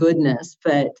that goodness.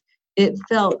 But it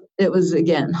was,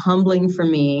 again, humbling for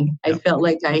me. I felt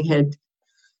like I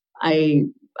I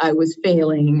was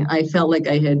failing. I felt like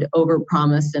I had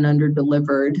overpromised and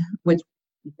underdelivered, which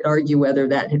you could argue whether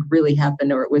that had really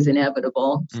happened or it was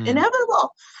inevitable.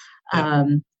 Inevitable. Yeah.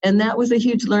 And that was a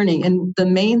huge learning. And the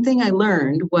main thing I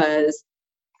learned was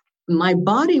my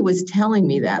body was telling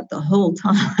me that the whole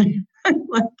time.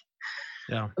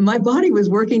 My body was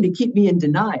working to keep me in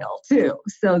denial too.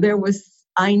 So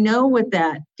I know what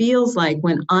that feels like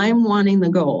when I'm wanting the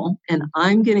goal and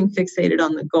I'm getting fixated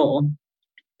on the goal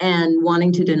and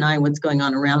wanting to deny what's going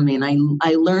on around me. And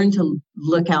I learned to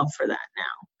look out for that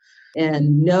now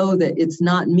and know that it's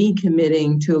not me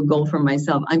committing to a goal for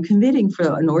myself. I'm committing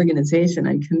for an organization.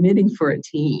 I'm committing for a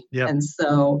team. Yep. And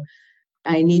so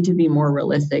I need to be more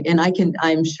realistic. And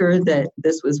I'm sure that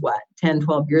this was 10,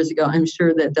 12 years ago. I'm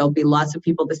sure that there'll be lots of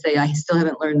people to say, I still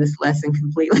haven't learned this lesson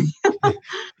completely.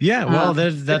 Yeah. Well,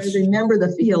 that's remember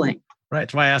the feeling. Right.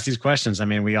 That's why I ask these questions. I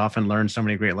mean, we often learn so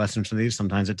many great lessons from these.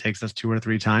 Sometimes it takes us 2 or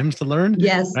 3 times to learn.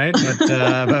 Yes. Right.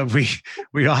 But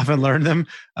we often learn them.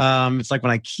 It's like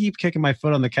when I keep kicking my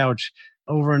foot on the couch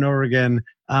over and over again.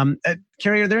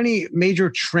 Carrie, are there any major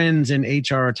trends in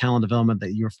HR or talent development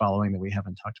that you're following that we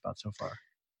haven't talked about so far?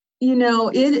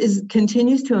 It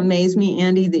continues to amaze me,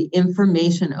 Andy, the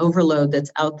information overload that's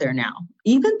out there now.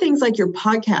 Even things like your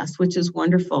podcast, which is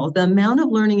wonderful. The amount of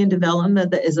learning and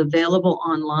development that is available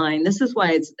online. This is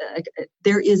why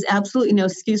there is absolutely no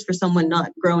excuse for someone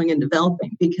not growing and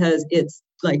developing, because it's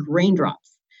like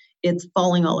raindrops. It's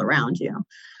falling all around you.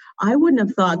 I wouldn't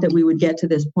have thought that we would get to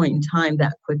this point in time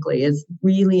that quickly. It's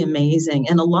really amazing.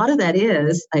 And a lot of that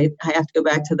is, I have to go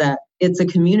back to that, it's a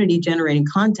community generating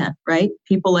content, right?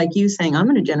 People like you saying, I'm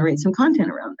going to generate some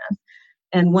content around this.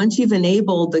 And once you've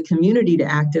enabled the community to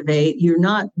activate, you're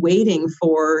not waiting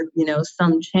for,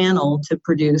 some channel to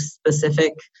produce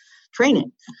specific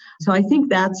training. So I think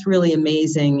that's really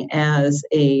amazing as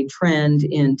a trend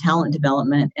in talent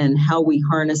development, and how we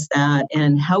harness that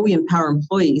and how we empower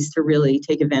employees to really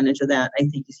take advantage of that, I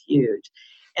think is huge.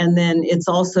 And then it's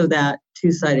also that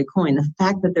two-sided coin. The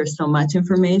fact that there's so much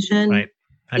information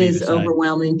is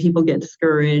overwhelming. People get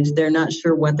discouraged. They're not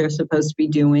sure what they're supposed to be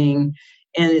doing.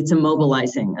 And it's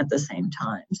immobilizing at the same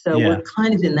time. So we're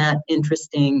kind of in that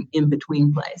interesting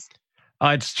in-between place. Oh,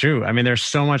 it's true. I mean, there's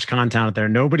so much content out there.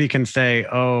 Nobody can say,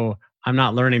 oh, I'm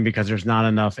not learning because there's not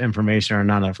enough information or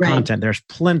not enough content. There's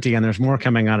plenty, and there's more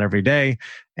coming out every day,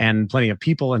 and plenty of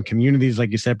people and communities,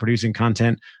 like you said, producing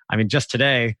content. I mean, just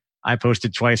today, I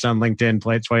posted twice on LinkedIn,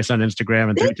 played twice on Instagram,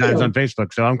 and 3 times on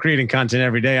Facebook. So I'm creating content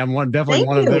every day. I'm definitely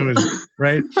one of those,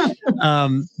 right?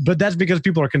 But that's because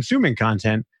people are consuming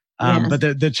content. But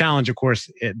the challenge, of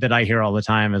course, that I hear all the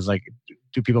time is like,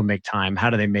 do people make time? How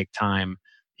do they make time?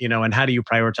 And how do you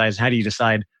prioritize? How do you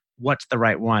decide what's the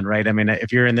right one, right? I mean,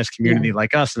 if you're in this community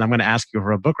like us, and I'm going to ask you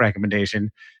for a book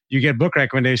recommendation, you get book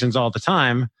recommendations all the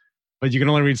time, but you can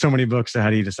only read so many books. So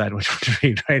how do you decide which one to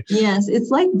read, right? Yes,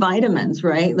 it's like vitamins,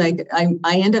 right? Like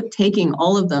I end up taking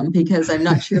all of them because I'm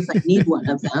not sure if I need one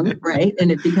of them, right?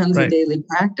 And it becomes a daily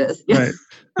practice. Right.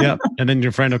 Yeah. And then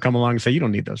your friend will come along and say, you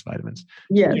don't need those vitamins.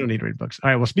 Yeah. You don't need to read books.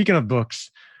 All right. Well, speaking of books,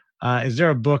 is there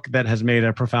a book that has made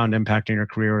a profound impact in your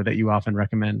career or that you often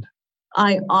recommend?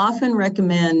 I often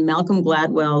recommend Malcolm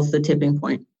Gladwell's The Tipping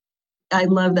Point. I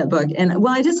love that book. And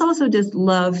I just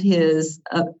love his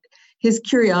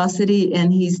curiosity,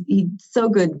 and he's so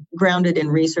good, grounded in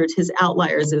research. His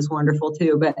Outliers is wonderful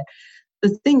too. But the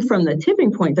thing from The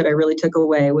Tipping Point that I really took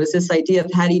away was this idea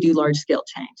of how do you do large scale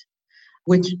change,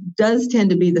 which does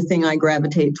tend to be the thing I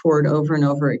gravitate toward over and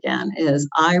over again. Is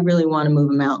I really want to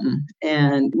move a mountain,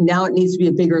 and now it needs to be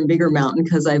a bigger and bigger mountain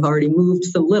because I've already moved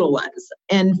some little ones.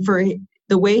 And for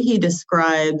the way he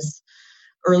describes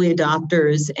early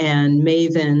adopters and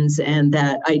mavens, and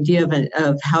that idea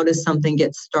of how does something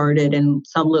get started in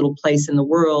some little place in the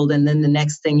world, and then the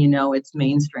next thing you know, it's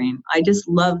mainstream. I just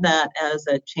love that as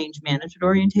a change management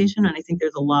orientation, and I think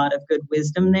there's a lot of good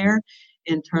wisdom there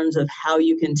in terms of how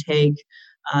you can take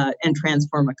and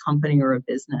transform a company or a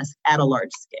business at a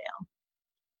large scale.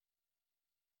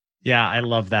 Yeah, I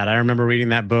love that. I remember reading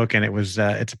that book, and it's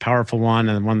a powerful one,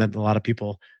 and one that a lot of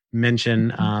people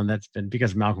mention. That's been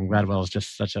because Malcolm Gladwell is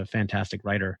just such a fantastic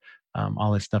writer.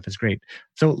 All his stuff is great.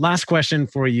 So last question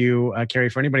for you, Carrie,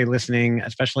 for anybody listening,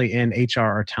 especially in HR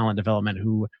or talent development,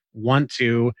 who want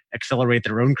to accelerate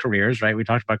their own careers, right? We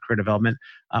talked about career development.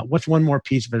 What's one more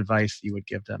piece of advice you would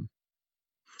give them?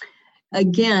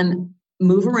 Again,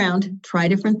 move around, try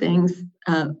different things,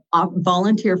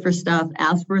 volunteer for stuff,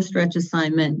 ask for a stretch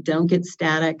assignment, don't get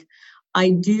static.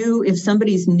 If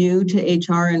somebody's new to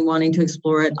HR and wanting to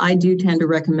explore it, I do tend to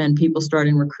recommend people start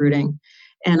in recruiting.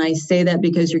 And I say that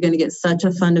because you're going to get such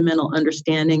a fundamental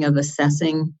understanding of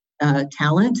assessing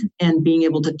talent and being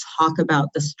able to talk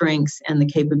about the strengths and the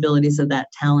capabilities of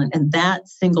that talent. And that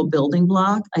single building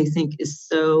block, I think, is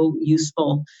so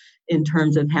useful in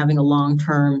terms of having a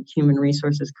long-term human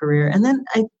resources career. And then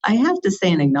I have to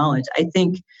say and acknowledge, I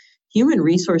think human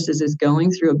resources is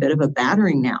going through a bit of a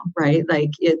battering now, right?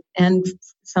 And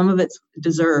some of it's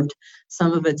deserved,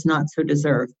 some of it's not so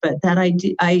deserved. But that I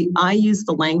use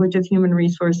the language of human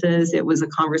resources. It was a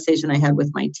conversation I had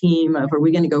with my team of, are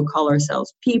we going to go call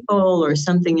ourselves people or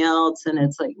something else? And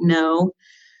it's like, no,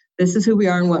 this is who we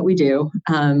are and what we do.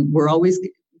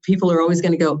 People are always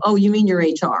going to go, oh, you mean you're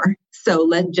HR? So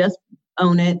let's just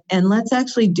own it and let's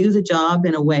actually do the job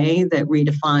in a way that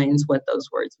redefines what those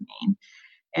words mean.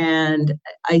 And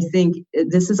I think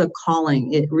this is a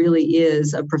calling. It really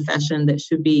is a profession that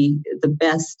should be the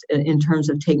best in terms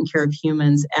of taking care of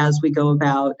humans as we go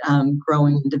about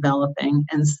growing and developing.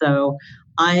 And so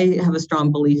I have a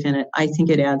strong belief in it. I think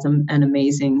it adds an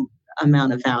amazing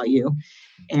amount of value.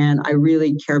 And I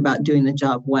really care about doing the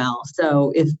job well.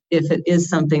 So if it is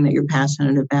something that you're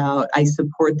passionate about, I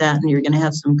support that. And you're going to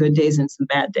have some good days and some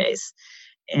bad days.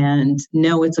 And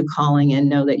know it's a calling and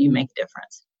know that you make a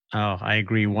difference. Oh, I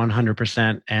agree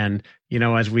 100%. And,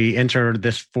 as we enter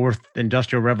this fourth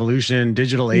industrial revolution,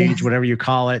 digital age, whatever you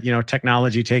call it,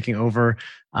 technology taking over,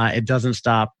 it doesn't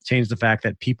change the fact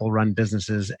that people run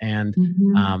businesses and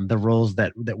the roles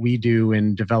that we do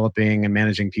in developing and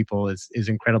managing people is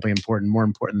incredibly important, more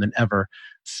important than ever.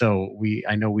 So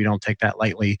I know we don't take that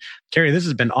lightly. Carrie, this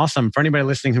has been awesome. For anybody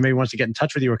listening who maybe wants to get in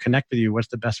touch with you or connect with you, what's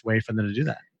the best way for them to do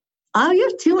that? You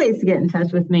have two ways to get in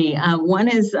touch with me. One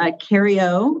is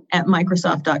Carrio at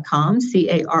Microsoft.com,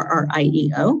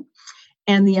 Carrio.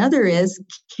 And the other is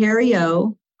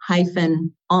Carrio-on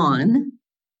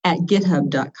at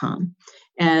GitHub.com.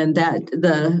 And that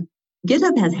the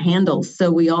GitHub has handles.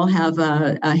 So we all have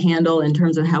a handle in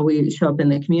terms of how we show up in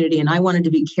the community. And I wanted to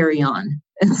be Carry On.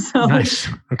 And so nice.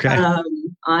 Okay.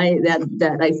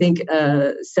 That I think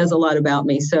says a lot about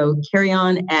me. So Carry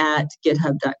On at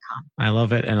GitHub.com. I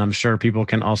love it. And I'm sure people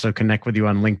can also connect with you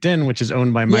on LinkedIn, which is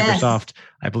owned by Microsoft. Yes.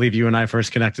 I believe you and I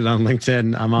first connected on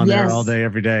LinkedIn. I'm on there all day,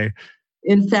 every day.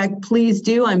 In fact, please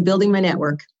do. I'm building my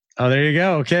network. Oh, there you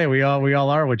go. Okay. We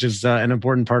all are, which is an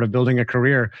important part of building a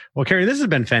career. Well, Carrie, this has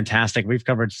been fantastic. We've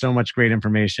covered so much great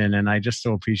information, and I just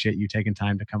so appreciate you taking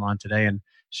time to come on today and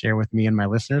share with me and my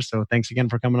listeners. So thanks again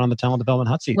for coming on the Talent Development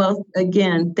Hot Seat. Well,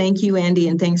 again, thank you, Andy,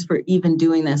 and thanks for even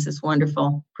doing this. It's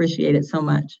wonderful. Appreciate it so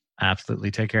much.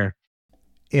 Absolutely. Take care.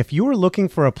 If you're looking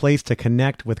for a place to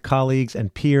connect with colleagues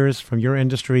and peers from your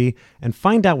industry and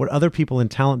find out what other people in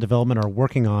talent development are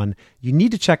working on, you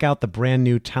need to check out the brand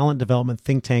new Talent Development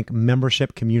Think Tank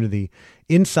membership community.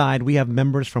 Inside, we have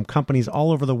members from companies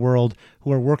all over the world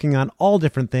who are working on all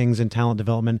different things in talent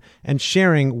development and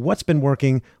sharing what's been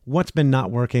working, what's been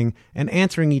not working, and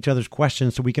answering each other's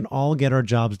questions so we can all get our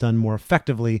jobs done more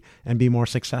effectively and be more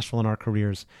successful in our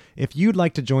careers. If you'd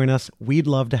like to join us, we'd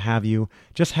love to have you.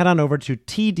 Just head on over to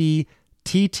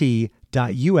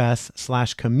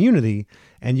tdtt.us/community,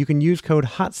 and you can use code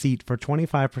HOTSEAT for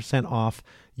 25% off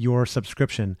your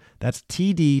subscription. That's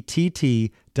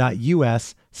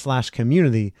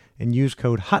tdtt.us/community and use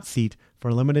code HOTSEAT for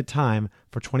a limited time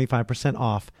for 25%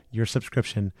 off your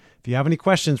subscription. If you have any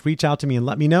questions, reach out to me and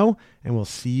let me know, and we'll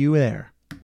see you there.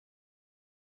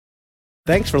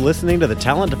 Thanks for listening to the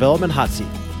Talent Development Hot Seat.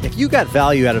 If you got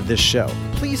value out of this show,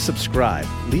 please subscribe,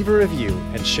 leave a review,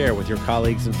 and share with your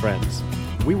colleagues and friends.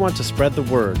 We want to spread the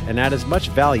word and add as much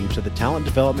value to the talent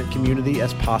development community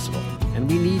as possible, and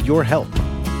we need your help.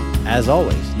 As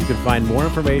always, you can find more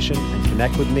information and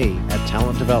connect with me at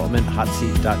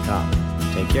talentdevelopmenthotseat.com.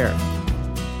 Take care.